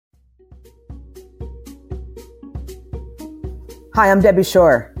Hi, I'm Debbie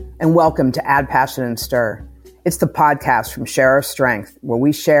Shore, and welcome to Add Passion and Stir. It's the podcast from Share Our Strength, where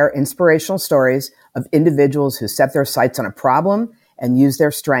we share inspirational stories of individuals who set their sights on a problem and use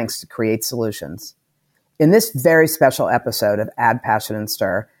their strengths to create solutions. In this very special episode of Add Passion and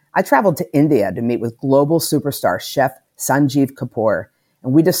Stir, I traveled to India to meet with global superstar chef Sanjeev Kapoor,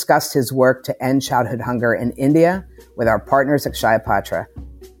 and we discussed his work to end childhood hunger in India with our partners at Akshaya Patra.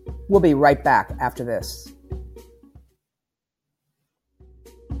 We'll be right back after this.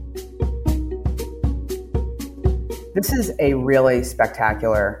 This is a really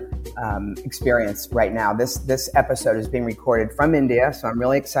spectacular experience right now. This episode is being recorded from India, so I'm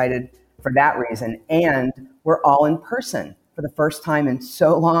really excited for that reason. And we're all in person for the first time in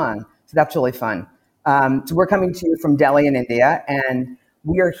so long, so that's really fun. So we're coming to you from Delhi in India, and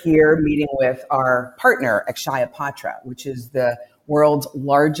we are here meeting with our partner, Akshaya Patra, which is the world's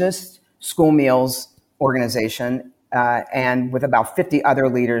largest school meals organization, and with about 50 other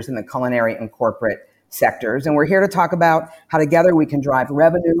leaders in the culinary and corporate sectors. And we're here to talk about how together we can drive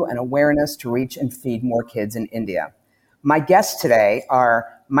revenue and awareness to reach and feed more kids in India. My guests today are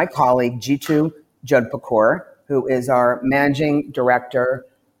my colleague, Jitu Jodhpukar, who is our managing director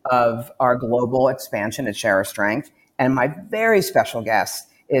of our global expansion at Share Our Strength. And my very special guest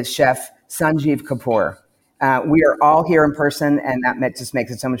is Chef Sanjeev Kapoor. We are all here in person, and that just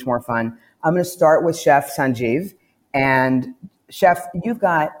makes it so much more fun. I'm going to start with Chef Sanjeev. And Chef, you've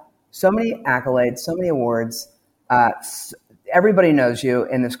got so many accolades, so many awards. Everybody knows you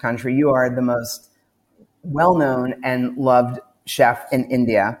in this country. You are the most well-known and loved chef in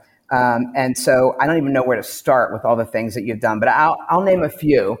India. And so I don't even know where to start with all the things that you've done, but I'll name a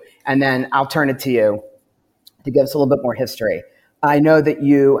few, and then I'll turn it to you to give us a little bit more history. I know that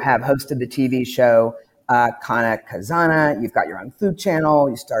you have hosted the TV show Khana Khazana. You've got your own food channel.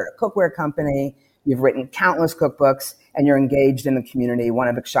 You started a cookware company. You've written countless cookbooks, and you're engaged in the community, one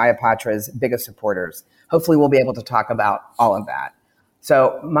of Akshaya Patra's biggest supporters. Hopefully we'll be able to talk about all of that.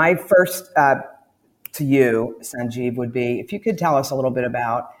 So my first to you, Sanjeev, would be if you could tell us a little bit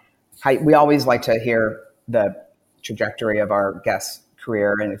about how we always like to hear the trajectory of our guest's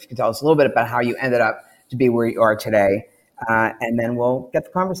career, and if you could tell us a little bit about how you ended up to be where you are today, and then we'll get the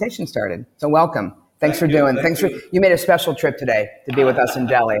conversation started. So welcome. You made a special trip today to be with us in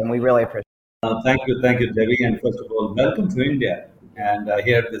Delhi, and we really appreciate it. Thank you, Debbie. And first of all, welcome to India. And I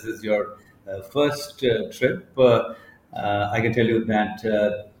hear this is your first trip. I can tell you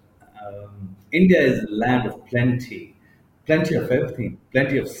that India is a land of plenty of everything,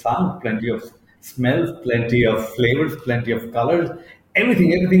 plenty of sound, plenty of smells, plenty of flavors, plenty of colors.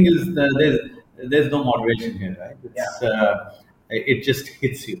 Everything is there's no moderation here, right? It just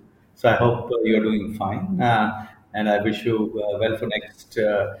hits you. So I hope you're doing fine. And I wish you well for next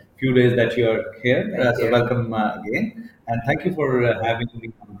few days that you're here. So welcome again. And thank you for having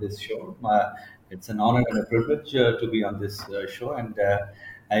me on this show. It's an honor and a privilege to be on this show. And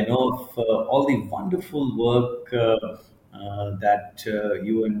I know of all the wonderful work that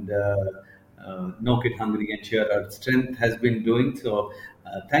you and No Kid Hungry and Share Our Strength has been doing. So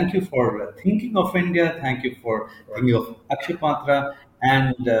thank you for thinking of India. Thank you for thinking of Akshaya Patra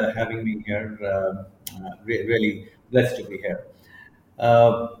and having me here. Really blessed to be here.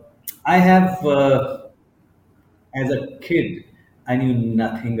 I have, as a kid, I knew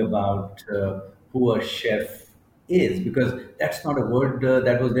nothing about who a chef is because that's not a word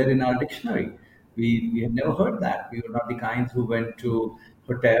that was there in our dictionary. We had never heard that. We were not the kinds who went to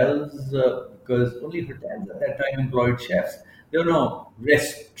hotels because only hotels at that time employed chefs. There were no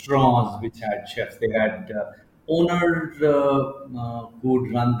restaurants which had chefs. They had owners who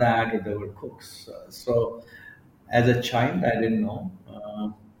would run that, or there were cooks. So as a child, I didn't know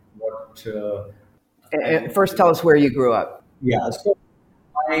what. First, tell us where you grew up. Yeah, so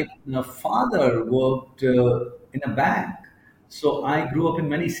my father worked in a bank. So I grew up in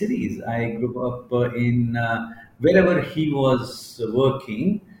many cities. I grew up in wherever he was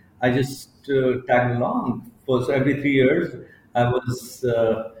working. I just tagged along. So every 3 years, I was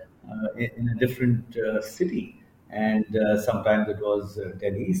in a different city. And sometimes it was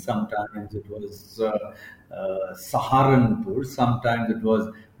Delhi, sometimes it was Saharanpur, sometimes it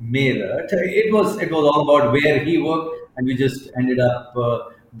was Meerut. It was all about where he worked, and we just ended up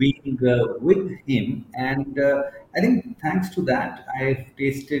being with him. And I think thanks to that, I've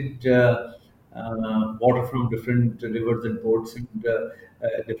tasted water from different rivers and ports and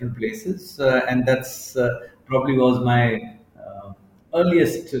different places, and that's probably was my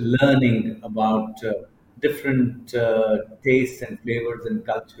earliest learning about different tastes and flavors and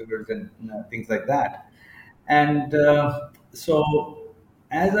cultures and things like that. And so,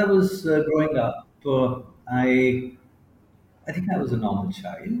 as I was growing up, I I think I was a normal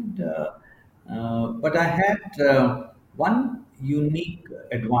child, but I had one unique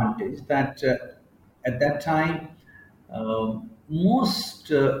advantage that at that time,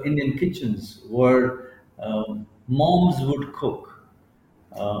 most Indian kitchens were moms would cook,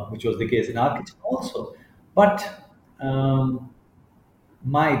 which was the case in our kitchen also. But um,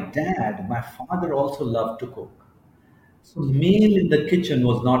 my father also loved to cook. So meal in the kitchen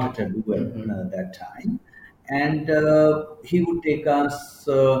was not a taboo at Hmm. that time, and he would take us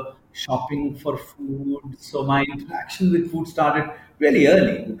shopping for food. So my interaction with food started really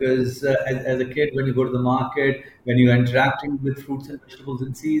early because as a kid, when you go to the market, when you're interacting with fruits and vegetables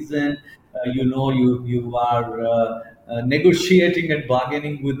in season, you are negotiating and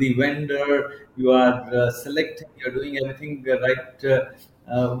bargaining with the vendor. You are selecting. You're doing everything right.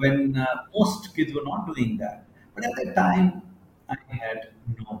 When most kids were not doing that. But at that time, I had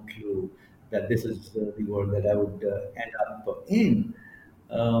no clue that this is the world that I would end up in.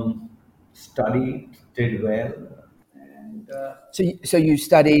 Um, Studied, did well, and So you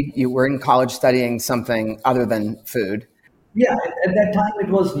studied, you were in college studying something other than food. yeah, at that time it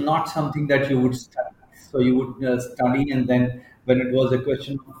was not something that you would study. So you would study, and then when it was a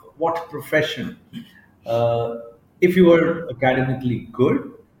question of what profession, uh, if you were academically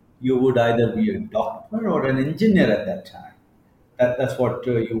good, you would either be a doctor or an engineer at that time. That's what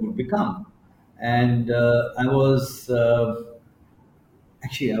you would become. And I was.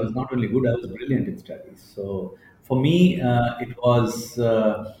 Actually, I was not only good, I was brilliant in studies. So for me, it was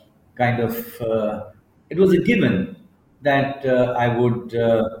it was a given that I would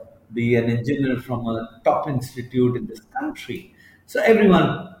be an engineer from a top institute in this country. So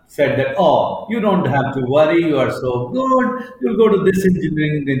everyone said that, oh, you don't have to worry, you are so good, you'll go to this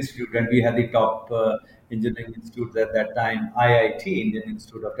engineering institute. And we had the top engineering institutes at that time, IIT, Indian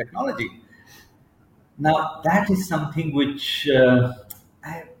Institute of Technology. Now, that is something which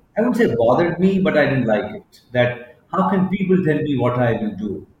I wouldn't say bothered me, but I didn't like it. That how can people tell me what I will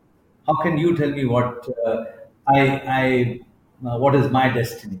do? How can you tell me what is my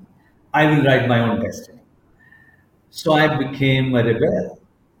destiny? I will write my own destiny. So I became a rebel.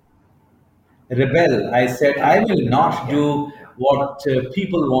 Rebel. I said, I will not Yeah. do what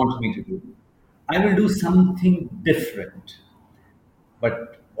people want me to do. I will do something different.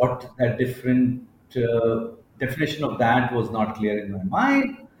 But what a different definition of that was not clear in my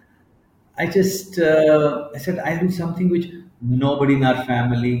mind. I said I'll do something which nobody in our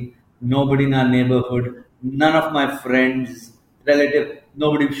family, nobody in our neighborhood, none of my friends, relative,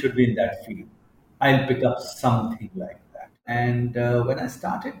 nobody should be in that field. I'll pick up something like that. And when I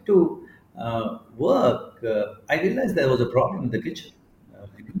started to work, I realized there was a problem in the kitchen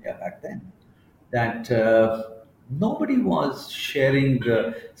in India back then that nobody was sharing,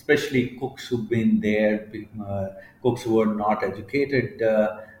 especially cooks who've been there, cooks who were not educated.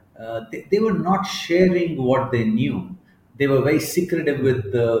 They were not sharing what they knew. They were very secretive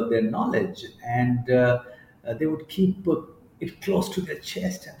with their knowledge, and they would keep it close to their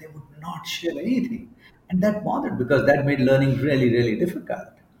chest, and they would not share anything. And that bothered because that made learning really, really difficult.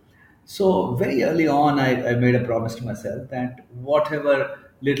 So very early on, I made a promise to myself that whatever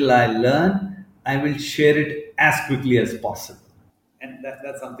little I learn, I will share it as quickly as possible. And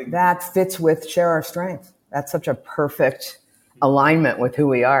that's something. That fits with share our strength. That's such a perfect alignment with who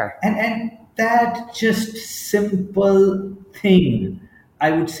we are. And that just simple thing,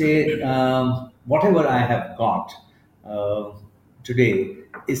 I would say, whatever I have got uh, today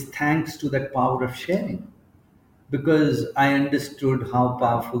is thanks to that power of sharing because I understood how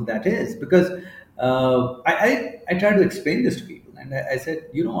powerful that is. Because I try to explain this to people, and I said,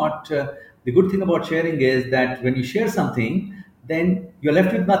 you know what? The good thing about sharing is that when you share something, then you're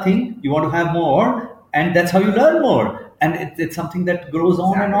left with nothing. You want to have more, and that's how you learn more. And it's something that grows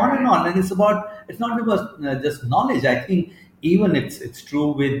on and on and on. And it's not about just knowledge. I think even it's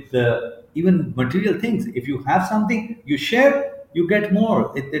true with even material things. If you have something, you share, you get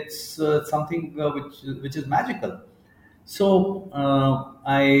more. It's something which is magical. So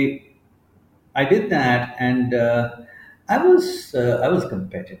I did that, and I was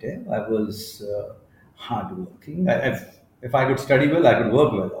competitive. I was hardworking. If I could study well, I could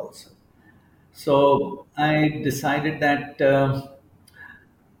work well also. So I decided that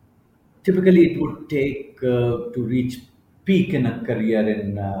typically it would take to reach peak in a career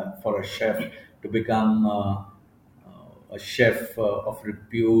in for a chef to become a chef of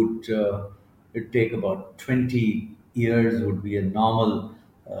repute. It'd take about 20 years would be a normal.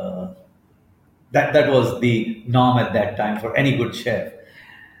 Uh, that was the norm at that time for any good chef.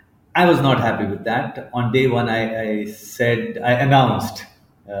 I was not happy with that. On day one, I announced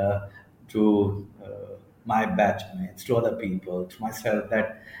to my batchmates, to other people, to myself,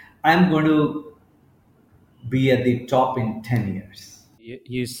 that I'm going to be at the top in 10 years.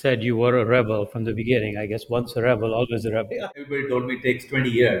 You said you were a rebel from the beginning. I guess once a rebel, always a rebel. Yeah, everybody told me it takes 20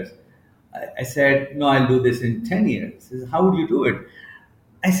 years. I said, no, I'll do this in 10 years. He said, how would you do it?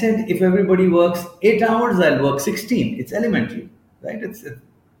 I said, if everybody works 8 hours, I'll work 16. It's elementary, right? It's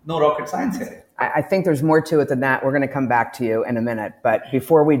no rocket science here. I think there's more to it than that. We're going to come back to you in a minute. But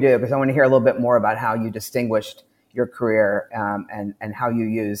before we do, because I want to hear a little bit more about how you distinguished your career and how you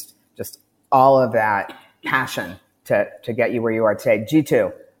used just all of that passion to get you where you are today.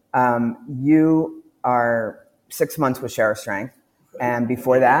 Jeetu, you are 6 months with Share Strength. And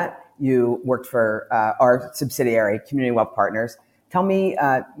before that, you worked for our subsidiary, Community Wealth Partners. Tell me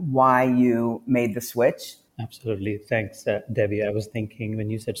why you made the switch. Absolutely. Thanks, Debbie. I was thinking when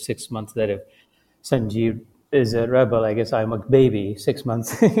you said 6 months that if Sanjeev is a rebel, I guess I'm a baby, 6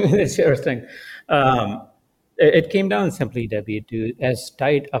 months with Share Strength. It came down simply, Debbie, to as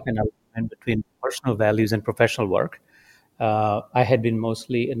tight of an alignment between personal values and professional work. I had been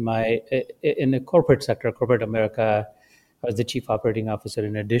mostly in the corporate sector, corporate America. I was the chief operating officer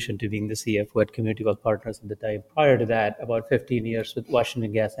in addition to being the CFO at Community Wealth Partners at the time. Prior to that, about 15 years with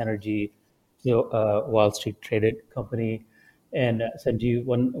Washington Gas Energy, Wall Street traded company. And Sanjeev,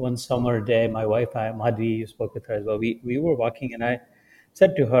 one summer day, my wife, Madhvi, you spoke with her as well. We were walking, and I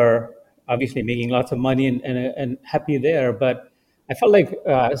said to her, obviously making lots of money and happy there, but I felt like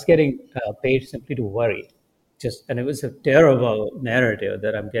I was getting paid simply to worry. And it was a terrible narrative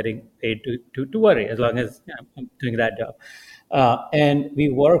that I'm getting paid to worry as long as I'm doing that job. And we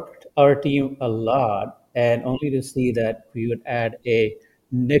worked our team a lot, and only to see that we would add a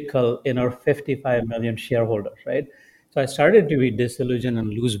nickel in our 55 million shareholders, right? So I started to be disillusioned and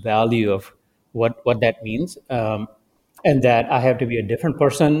lose value of what that means, and that I have to be a different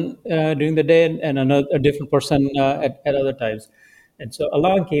person during the day and a different person at other times. And so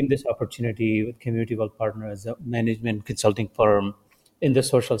along came this opportunity with Community Wealth Partners, a management consulting firm in the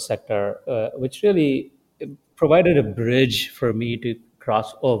social sector, which really provided a bridge for me to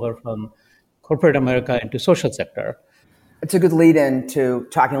cross over from corporate America into social sector. It's a good lead in to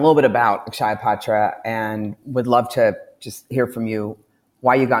talking a little bit about Akshaya Patra, and would love to just hear from you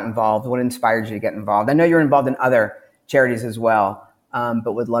why you got involved, what inspired you to get involved. I know you're involved in other charities as well,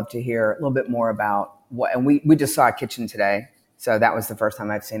 but would love to hear a little bit more about what, and we just saw a kitchen today. So that was the first time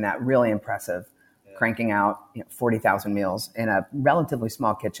I've seen that. Really impressive, cranking out 40,000 meals in a relatively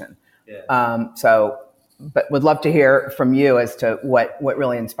small kitchen. Yeah. But would love to hear from you as to what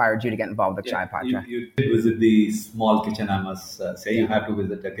really inspired you to get involved with Akshaya Patra. You did visit the small kitchen, I must say. You have to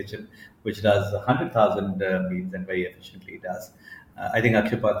visit a kitchen which does 100,000 meals and very efficiently does. I think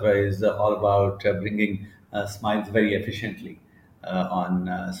Akshaya Patra is all about bringing smiles very efficiently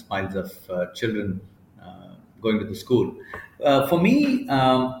on smiles of children going to the school. For me,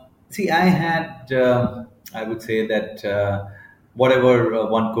 I had, I would say that whatever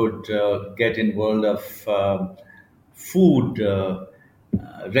one could get in world of food,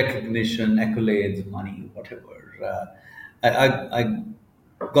 recognition, accolades, money, whatever, I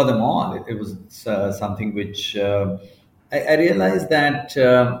got them all. It was something which I realized that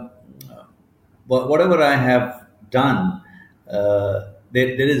whatever I have done,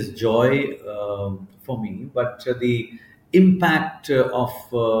 there is joy for me, but the impact of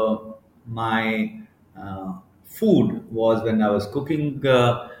my food was when I was cooking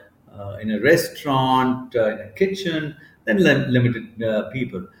in a restaurant, in a kitchen, then limited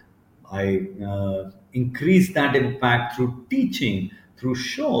people. I increased that impact through teaching, through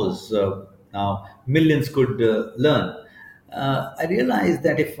shows. Now millions could learn. I realized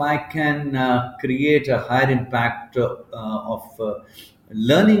that if I can create a higher impact of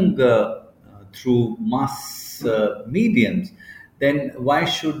learning through mass mediums, then why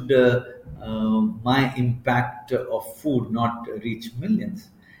should my impact of food not reach millions?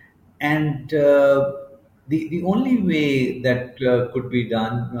 And the only way that could be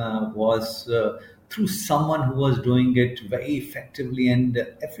done was through someone who was doing it very effectively and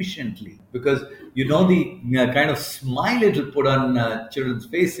efficiently. Because the kind of smile it will put on children's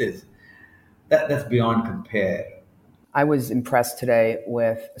faces, that's beyond compare. I was impressed today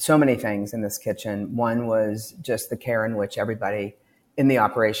with so many things in this kitchen. One was just the care in which everybody in the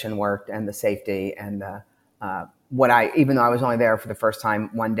operation worked, and the safety, and even though I was only there for the first time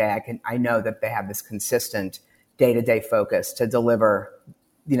one day, I know that they have this consistent day-to-day focus to deliver,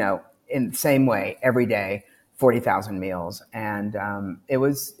 in the same way every day, 40,000 meals. And it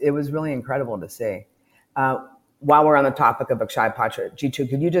was really incredible to see. While we're on the topic of Akshaya Patra, Jeetu,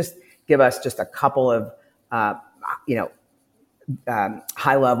 could you just give us just a couple of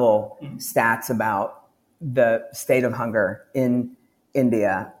high-level stats about the state of hunger in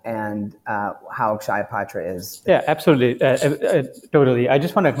India and how Akshaya Patra is. Yeah, absolutely. Totally. I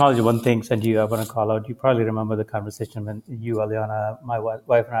just want to acknowledge one thing, Sanjeev, I want to call out. You probably remember the conversation when you, Aliana, my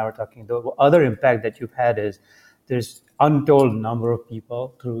wife and I were talking. The other impact that you've had is there's untold number of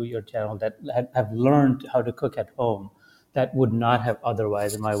people through your channel that have learned how to cook at home that would not have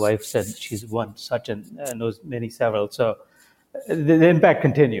otherwise. And my wife said she's one such and knows several. So the impact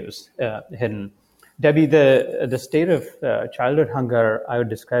continues. Hidden. Debbie, the state of childhood hunger, I would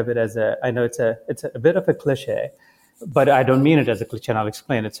describe it as I know it's a bit of a cliche, but I don't mean it as a cliche, and I'll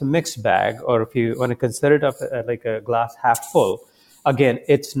explain. It's a mixed bag, or if you want to consider it like a glass half full, again,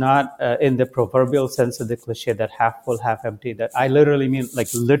 it's not in the proverbial sense of the cliche that half full, half empty. That I literally mean like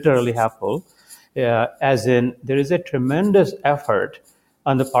literally half full, as in there is a tremendous effort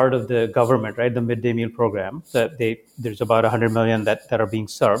on the part of the government, right? The midday meal program, there's about 100 million that are being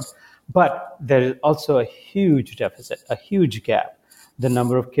served. But there is also a huge deficit, a huge gap. The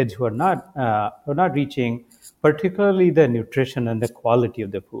number of kids who are not reaching, particularly the nutrition and the quality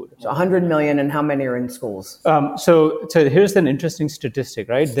of the food. So 100 million, and how many are in schools? So here's an interesting statistic,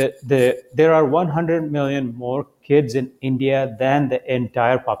 right? There are 100 million more kids in India than the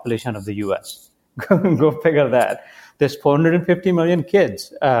entire population of the U.S. Go figure that. There's 450 million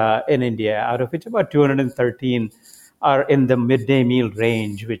kids in India, out of which about 213 are in the midday meal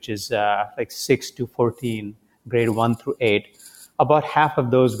range, which is like 6 to 14, grade 1 through 8. About half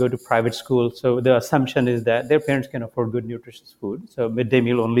of those go to private school. So the assumption is that their parents can afford good, nutritious food. So midday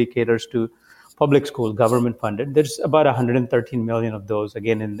meal only caters to public school, government funded. There's about 113 million of those,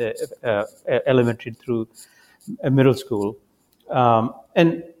 again, in the elementary through middle school.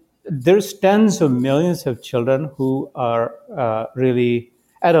 And there's tens of millions of children who are really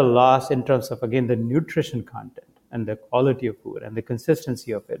at a loss in terms of, again, the nutrition content and the quality of food and the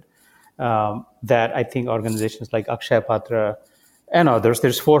consistency of it, that I think organizations like Akshaya Patra and others,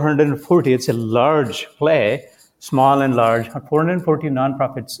 there's 440, it's a large play, small and large, 440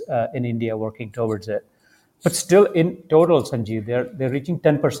 nonprofits in India working towards it. But still in total, Sanjeev, they're reaching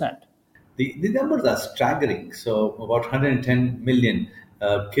 10%. The numbers are staggering. So about 110 million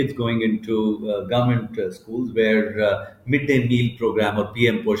kids going into government schools where midday meal program or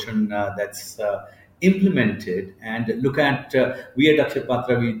PM Poshan that's implemented. And look at, we at Akshaya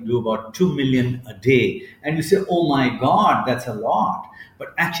Patra, we do about 2 million a day. And you say, oh my God, that's a lot.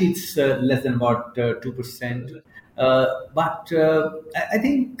 But actually it's less than about 2%. But I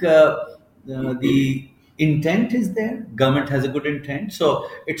think the intent is there. Government has a good intent. So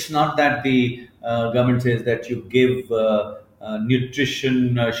it's not that the government says that you give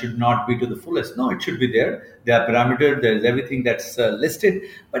nutrition should not be to the fullest. No, it should be there. There are parameters, there's everything that's listed.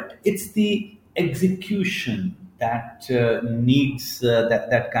 But it's the execution that needs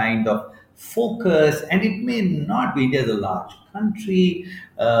that kind of focus, and it may not be. India is a large country,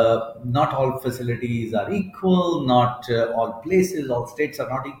 not all facilities are equal, not all places, all states are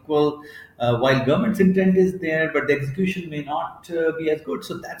not equal, while government's intent is there, but the execution may not be as good.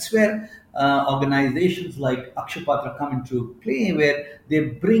 So that's where organizations like Akshaya Patra come into play, where they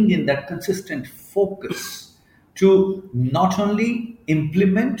bring in that consistent focus to not only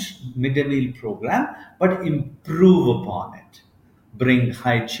implement midday meal program, but improve upon it, bring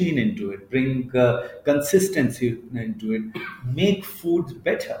hygiene into it, bring consistency into it, make foods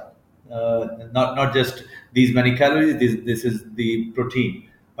better. Not just these many calories, this is the protein,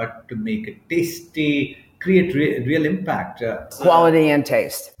 but to make it tasty, create real impact. Quality and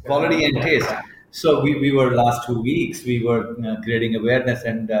taste. Quality and taste. So we were last 2 weeks, we were creating awareness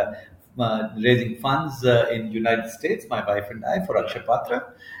and raising funds in United States, my wife and I, for Akshaya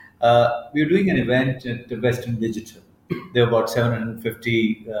Patra. We were doing an event at Western Digital. There were about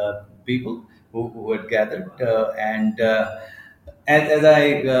 750 people who had gathered. And as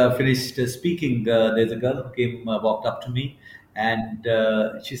I finished speaking, there's a girl who walked up to me, and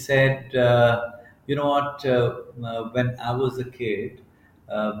she said, you know what, when I was a kid,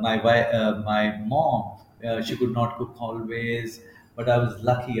 my mom, she could not cook always, but I was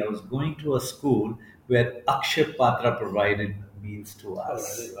lucky. I was going to a school where Akshaya Patra provided meals to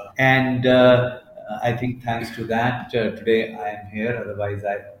us. And I think thanks to that, today I am here. Otherwise,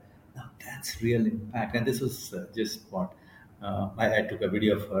 now that's real impact. And this was just what, I took a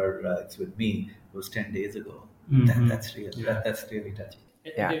video of her, it's with me, it was 10 days ago. Mm-hmm. That's real. That's really touching.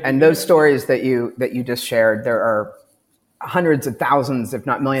 Yeah, and those stories that you just shared, there are hundreds of thousands, if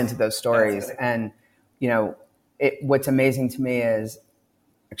not millions of those stories. Right. And, you know, what's amazing to me is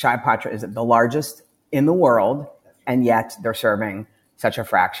Akshaya Patra is the largest in the world, and yet they're serving such a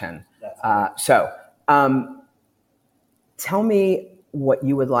fraction. Tell me what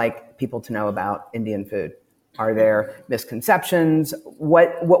you would like people to know about Indian food? Are there misconceptions?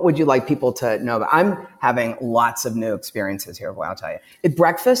 What would you like people to know about? I'm having lots of new experiences here. I'll tell you. At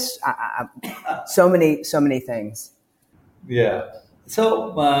breakfast, so many things. Yeah.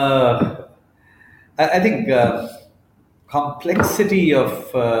 So I think complexity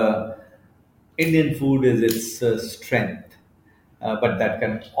of Indian food is its strength, but that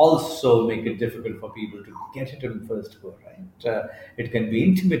can also make it difficult for people to get it in first go. Right? It can be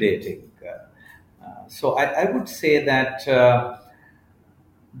intimidating. So I would say that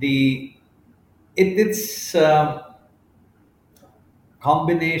the it's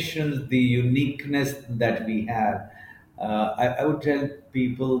combinations, the uniqueness that we have. I would tell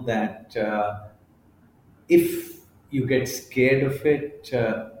people that if you get scared of it,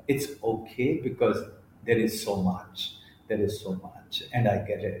 it's okay because there is so much. There is so much, and I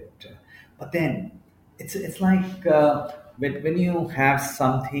get it. But then it's like when you have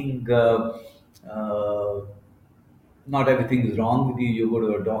something. Not everything is wrong with you. You go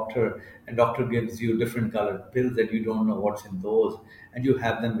to a doctor, and doctor gives you different colored pills that you don't know what's in those, and you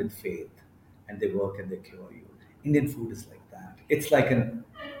have them with faith, and they work and they cure you. Indian food is like that. It's like an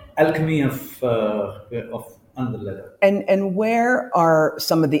alchemy of another level. And where are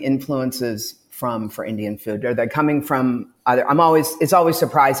some of the influences from for Indian food? Are they coming from either? It's always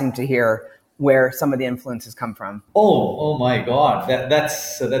surprising to hear where some of the influences come from. Oh my God!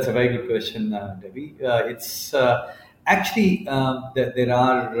 That's a very good question, Debbie. It's actually there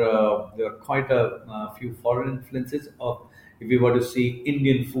are quite a few foreign influences of, if we were to see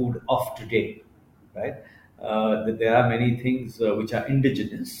Indian food of today, right? There are many things which are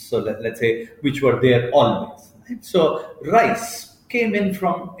indigenous. So let's say which were there always. Right? So rice came in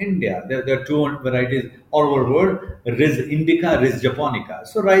from India. There are two varieties all over the world: Riz indica, Riz japonica.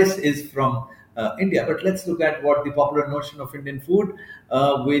 So rice is from India. But let's look at what the popular notion of Indian food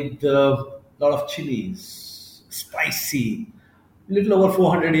with a lot of chilies, spicy. Little over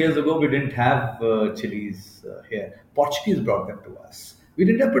 400 years ago, we didn't have chilies here. Portuguese brought them to us. We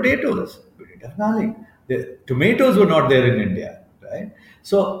didn't have potatoes. We didn't have garlic. The tomatoes were not there in India, right?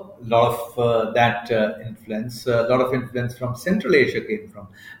 So a lot of that influence, a lot of influence from Central Asia came from,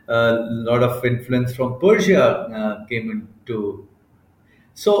 a lot of influence from Persia came into.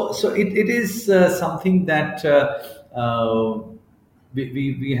 So it is something that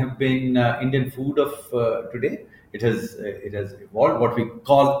we have been Indian food of today. It has evolved. What we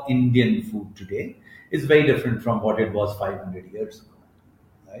call Indian food today is very different from what it was 500 years ago,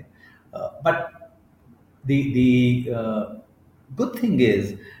 right? But the good thing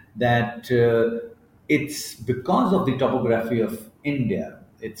is that it's because of the topography of India.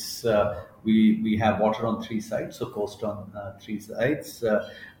 It's we have water on three sides, so coast on three sides.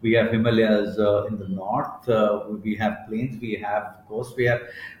 We have Himalayas in the north. We have plains. We have coast. We have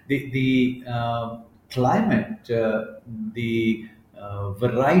the climate, the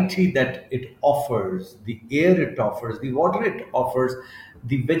variety that it offers, the air it offers, the water it offers,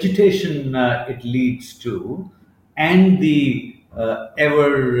 the vegetation it leads to, and the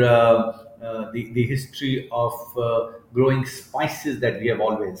the history of growing spices that we have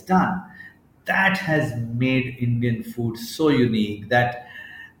always done. That has made Indian food so unique that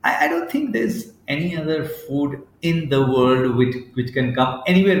I don't think there's any other food in the world which can come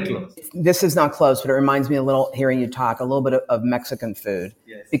anywhere close. This is not close, but it reminds me a little, hearing you talk, a little bit of Mexican food.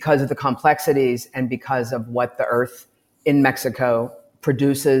 Yes. Because of the complexities and because of what the earth in Mexico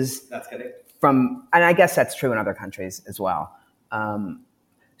produces. That's correct. And I guess that's true in other countries as well. But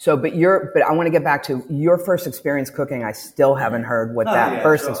I want to get back to your first experience cooking. I still haven't heard what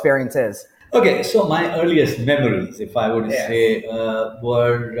first experience is. Okay, so my earliest memories, if I were to say,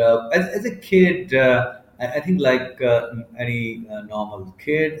 were as a kid. I think like any normal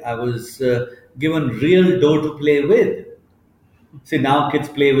kid, I was given real dough to play with. See, now kids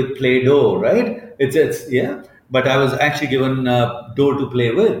play with Play-Doh, right? It's yeah. But I was actually given dough to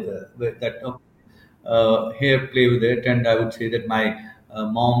play with. That here, play with it, and I would say that my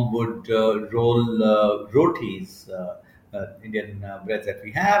mom would roll rotis, Indian breads that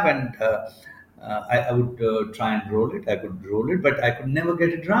we have, and I would try and roll it. I could roll it, but I could never get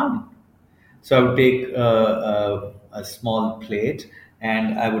it round. So I would take a small plate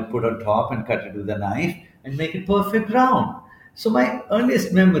and I would put on top and cut it with a knife and make it perfect round. So my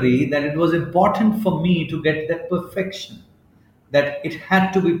earliest memory that it was important for me to get that perfection, that it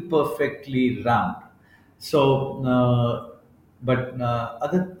had to be perfectly round. So, but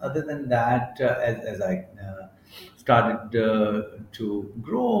other than that, as I started to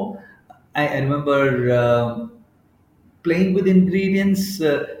grow, I remember playing with ingredients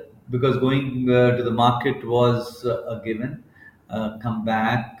because going to the market was a given. come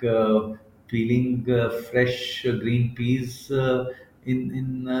back peeling fresh green peas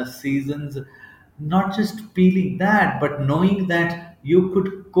in seasons, not just peeling that, but knowing that you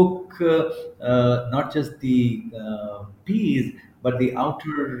could cook not just the peas, but the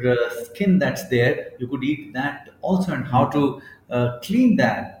outer skin that's there. You could eat that also, and how to clean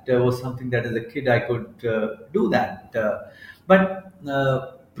that was something that as a kid I could do that. But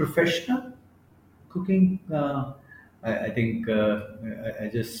professional cooking, I think I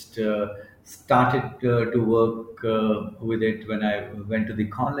just started to work with it when I went to the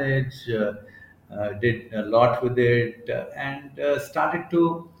college, did a lot with it, and started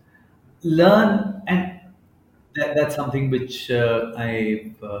to learn. And that's something which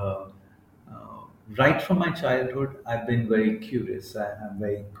right from my childhood, I've been very curious. I'm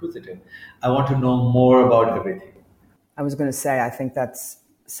very inquisitive. I want to know more about everything. I was going to say, I think that's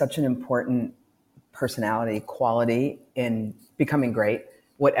such an important personality quality in becoming great,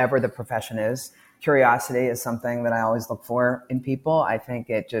 whatever the profession is. Curiosity is something that I always look for in people. I think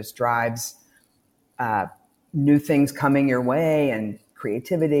it just drives new things coming your way, and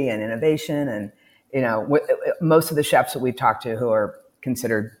creativity and innovation. And, most of the chefs that we've talked to who are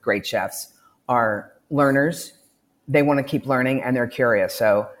considered great chefs are learners. They want to keep learning, and they're curious.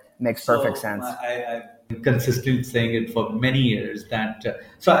 So it makes perfect sense. I've been consistently saying it for many years that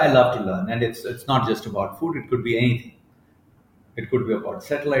so I love to learn, and it's not just about food. It could be anything. It could be about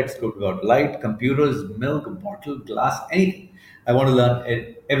satellites, it could be about light, computers, milk, bottle, glass, anything. I want to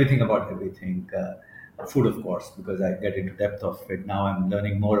learn everything about everything. Food, of course, because I get into depth of it. Now I'm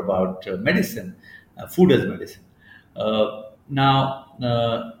learning more about medicine, food as medicine. Now,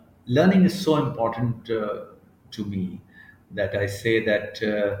 learning is so important to me that I say that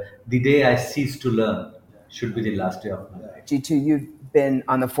the day I cease to learn should be the last day of my life. Jitu, you've been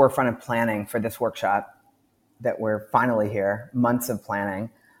on the forefront of planning for this workshop that we're finally here, months of planning.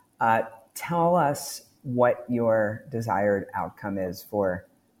 Tell us what your desired outcome is for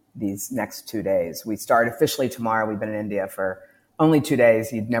these next 2 days. We start officially tomorrow. We've been in India for only 2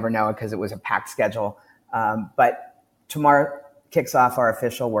 days. You'd never know it because it was a packed schedule. But tomorrow kicks off our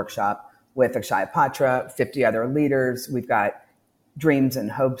official workshop with Akshaya Patra, 50 other leaders. We've got dreams and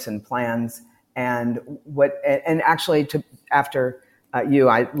hopes and plans. And actually, after you,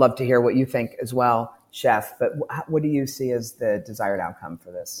 I'd love to hear what you think as well, Chef. But what do you see as the desired outcome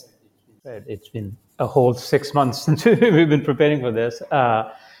for this? It's been a whole 6 months since we've been preparing for this.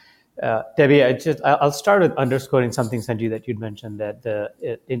 Debbie, I'll start with underscoring something, Sanjeev, that you'd mentioned,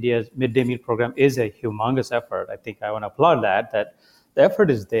 that India's midday meal program is a humongous effort. I think I want to applaud that the effort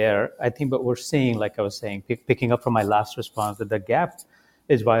is there. I think, but we're seeing, like I was saying, picking up from my last response, that the gap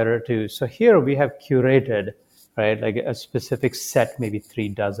is wider too. So here we have curated, right, like a specific set, maybe 3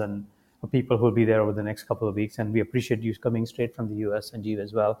 dozen of people who will be there over the next couple of weeks. And we appreciate you coming straight from the US, Sanjeev,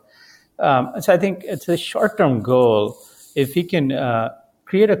 as well. So I think it's a short-term goal. If we can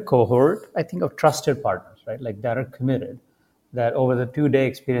create a cohort, I think, of trusted partners, right, like that are committed, that over the 2-day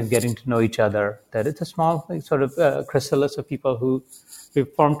experience, getting to know each other, that it's a small sort of chrysalis of people who we've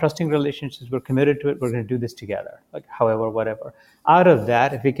formed trusting relationships, we're committed to it, we're going to do this together, like however, whatever. Out of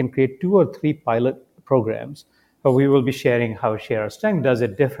that, if we can create 2 or 3 pilot programs, where we will be sharing how Share Our Strength does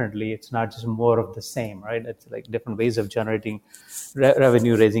it differently. It's not just more of the same, right? It's like different ways of generating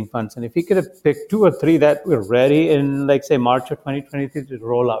revenue, raising funds. And if we could pick 2 or 3 that we're ready in, like, say, March of 2023 to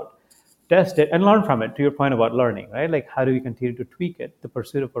roll out, test it and learn from it, to your point about learning, right? Like, how do we continue to tweak it, the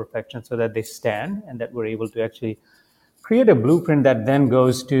pursuit of perfection, so that they stand and that we're able to actually create a blueprint that then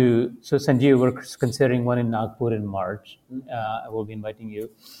goes to, so Sanjeev, we're considering one in Nagpur in March. I will be inviting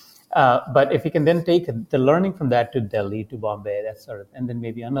you. But if we can then take the learning from that to Delhi, to Bombay, that sort of, and then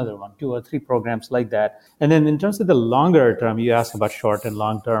maybe another one, 2 or 3 programs like that. And then in terms of the longer term, you asked about short and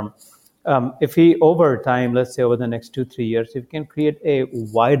long term. If we, over time, let's say over the next 2-3 years, if we can create a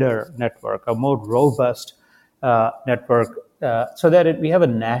wider network, a more robust network, so that we have a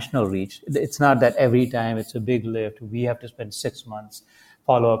national reach. It's not that every time it's a big lift, we have to spend 6 months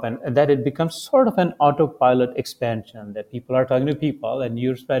follow up, and that it becomes sort of an autopilot expansion, that people are talking to people and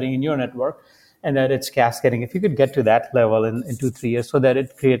you're spreading in your network, and that it's cascading. If you could get to that level in 2-3 years, so that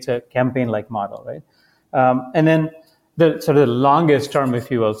it creates a campaign-like model, right? And then the sort of the longest term,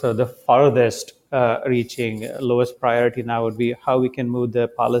 if you will, so the farthest reaching, lowest priority now would be how we can move the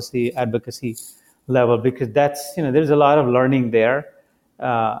policy advocacy level, because that's, there's a lot of learning there.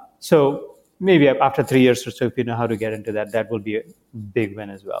 So maybe after 3 years or so, if you know how to get into that, that will be a big win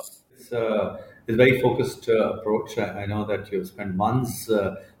as well. It's a very focused approach. I know that you've spent months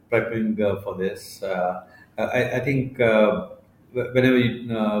prepping for this. I think whenever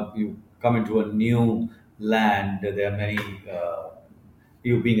you come into a new land. There are many.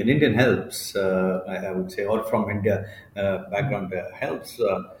 You being an Indian helps, I would say, or from India background helps.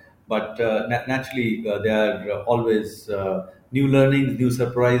 But naturally, there are always new learnings, new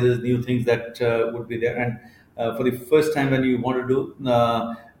surprises, new things that would be there. And for the first time, when you want to do,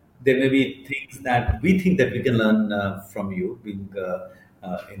 there may be things that we think that we can learn from you, being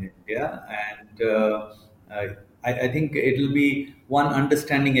in India, and I think it'll be one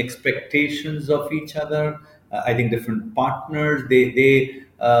understanding expectations of each other. I think different partners, they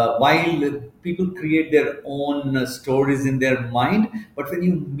while people create their own stories in their mind, but when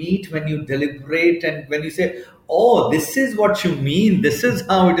you meet, when you deliberate, and when you say, "Oh, this is what you mean. This is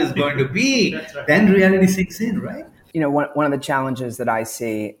how it is going to be," That's right. then reality sinks in, right? One of the challenges that I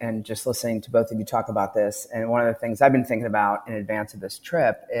see, and just listening to both of you talk about this, and one of the things I've been thinking about in advance of this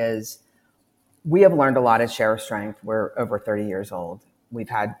trip is we have learned a lot at Share Strength. We're over 30 years old. We've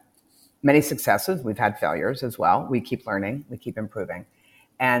had many successes. We've had failures as well. We keep learning. We keep improving.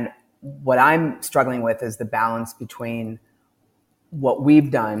 And what I'm struggling with is the balance between what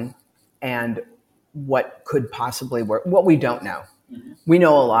we've done and what could possibly work, what we don't know. Mm-hmm. We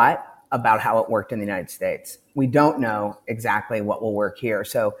know a lot about how it worked in the United States. We don't know exactly what will work here.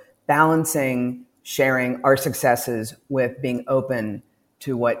 So balancing sharing our successes with being open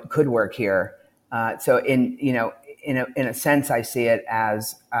to what could work here. So in a sense, I see it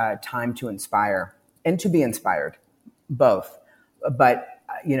as time to inspire and to be inspired, both. But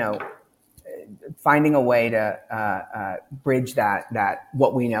finding a way to bridge that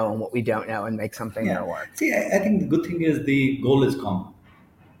what we know and what we don't know and make something that'll work. See, I think the good thing is the goal is common.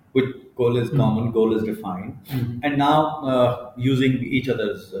 Goal is common, goal is defined, and now using each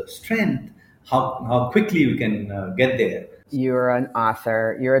other's strength, how quickly we can get there. You're an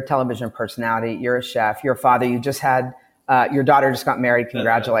author, you're a television personality, you're a chef, you're a father. You just had your daughter just got married.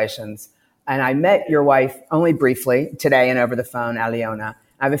 Congratulations! And I met your wife only briefly today and over the phone, Aliona.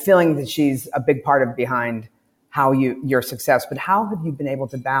 I have a feeling that she's a big part of behind how your success. But how have you been able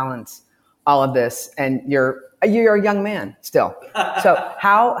to balance all of this? And you're a young man still. So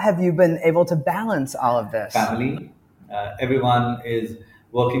how have you been able to balance all of this? Family, everyone is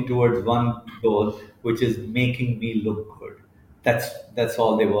working towards one goal, which is making me look good. That's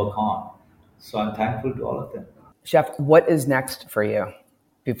all they work on. So I'm thankful to all of them. Chef, what is next for you?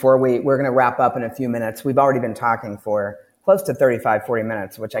 Before we're going to wrap up in a few minutes. We've already been talking for close to 35, 40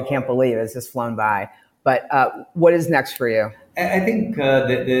 minutes, which I can't believe has just flown by. But what is next for you? I think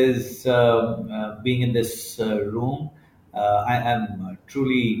there's being in this room, I am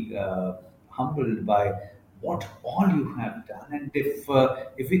truly humbled by what all you have done. And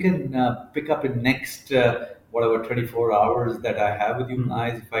if we can pick up in next whatever 24 hours that I have with you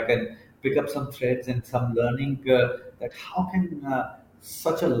guys, if I can pick up some threads and some learning that how can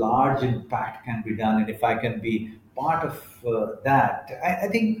such a large impact can be done, and if I can be part of that, I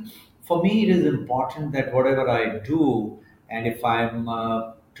think for me it is important that whatever I do, and if I'm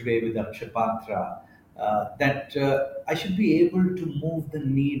today with Akshapatra, that I should be able to move the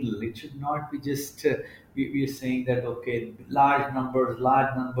needle. It should not be just we're saying that okay, large numbers,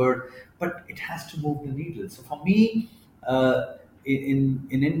 but it has to move the needle. So for me, in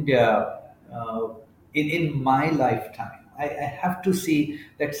India, in my lifetime, I have to see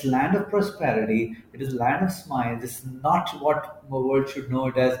that's land of prosperity. It is land of smiles. It's not what the world should know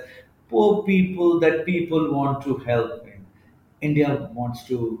it as poor people that people want to help. India wants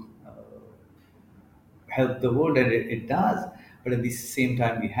to help the world, and it does. But at the same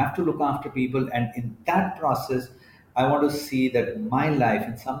time, we have to look after people. And in that process, I want to see that my life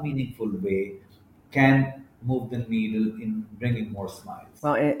in some meaningful way can move the needle in bringing more smiles.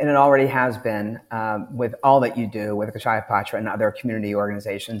 Well, and it already has been with all that you do with Akshayapatra and other community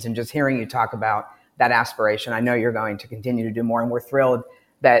organizations. And just hearing you talk about that aspiration, I know you're going to continue to do more. And we're thrilled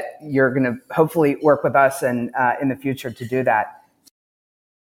that you're going to hopefully work with us and in the future to do that.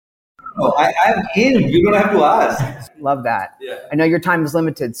 Oh, I'm in. You don't have to ask. Love that. Yeah. I know your time is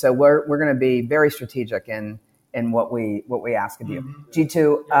limited, so we're going to be very strategic in what we ask of you.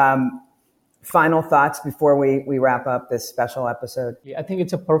 Jitu, final thoughts before we wrap up this special episode? Yeah, I think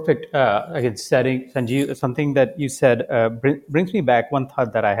it's a perfect again setting. Sanjeev, something that you said brings me back one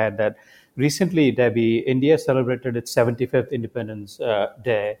thought that I had, that recently, Debbie, India celebrated its 75th Independence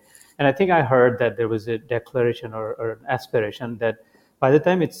Day. And I think I heard that there was a declaration or an aspiration that by the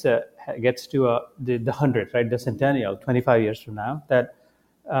time it gets to the 100th, right, the centennial, 25 years from now, that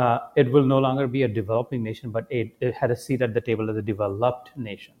it will no longer be a developing nation, but it had a seat at the table as a developed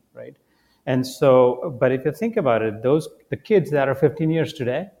nation, right? And so, but if you think about it, the kids that are 15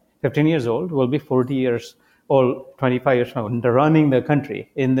 years old, will be 40 years old, 25 years from now, running the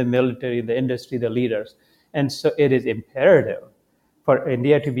country in the military, the industry, the leaders. And so it is imperative for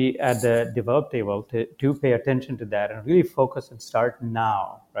India to be at the developed table to pay attention to that and really focus and start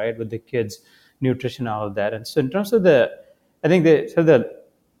now, right, with the kids' nutrition, all of that. And so in terms of to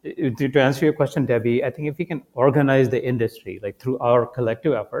answer your question, Debbie, I think if we can organize the industry, like through our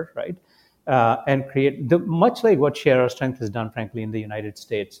collective effort, right, and create much like what Share Our Strength has done, frankly, in the United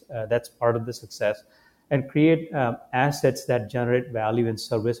States, that's part of the success, and create assets that generate value in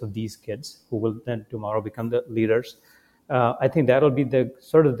service of these kids who will then tomorrow become the leaders. I think that'll be the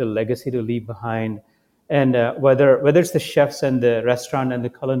sort of the legacy to leave behind. And whether it's the chefs and the restaurant and the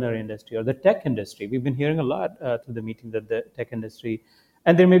culinary industry or the tech industry, we've been hearing a lot through the meeting that the tech industry,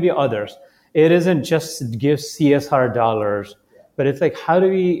 and there may be others. It isn't just give CSR dollars, but it's like, how do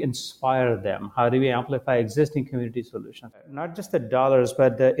we inspire them? How do we amplify existing community solutions? Not just the dollars,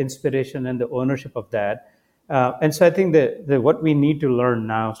 but the inspiration and the ownership of that. And so I think that what we need to learn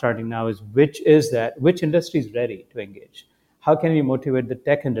now, starting now, is which industry is ready to engage? How can we motivate the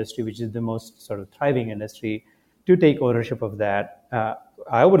tech industry, which is the most sort of thriving industry, to take ownership of that?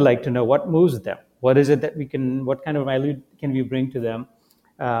 I would like to know what moves them. What is it that what kind of value can we bring to them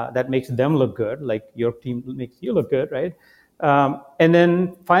that makes them look good, like your team makes you look good, right? And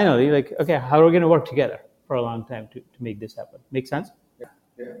then finally, like, okay, how are we going to work together for a long time to make this happen? Make sense?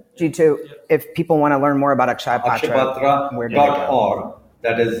 Jitu, if people want to learn more about Akshaya Patra, akshayapatra.org,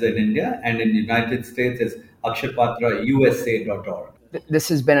 that is in India, and in the United States is akshaypatrausa.org. This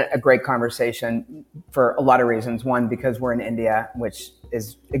has been a great conversation for a lot of reasons. One, because we're in India, which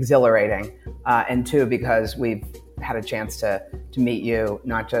is exhilarating. And two, because we've had a chance to meet you,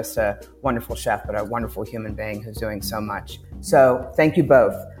 not just a wonderful chef, but a wonderful human being who's doing so much. So thank you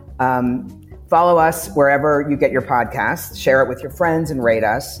both. Follow us wherever you get your podcasts, share it with your friends, and rate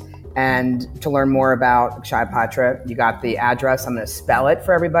us. And to learn more about Akshaya Patra, you got the address. I'm going to spell it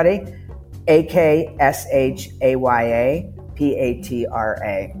for everybody.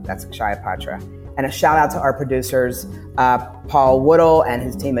 AKSHAYAPATRA. That's Akshaya Patra. And a shout out to our producers, Paul Woodall and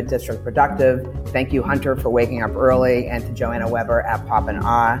his team at District Productive. Thank you, Hunter, for waking up early, and to Joanna Weber at Pop and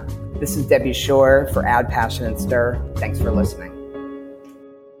Ah. This is Debbie Shore for Add Passion and Stir. Thanks for listening.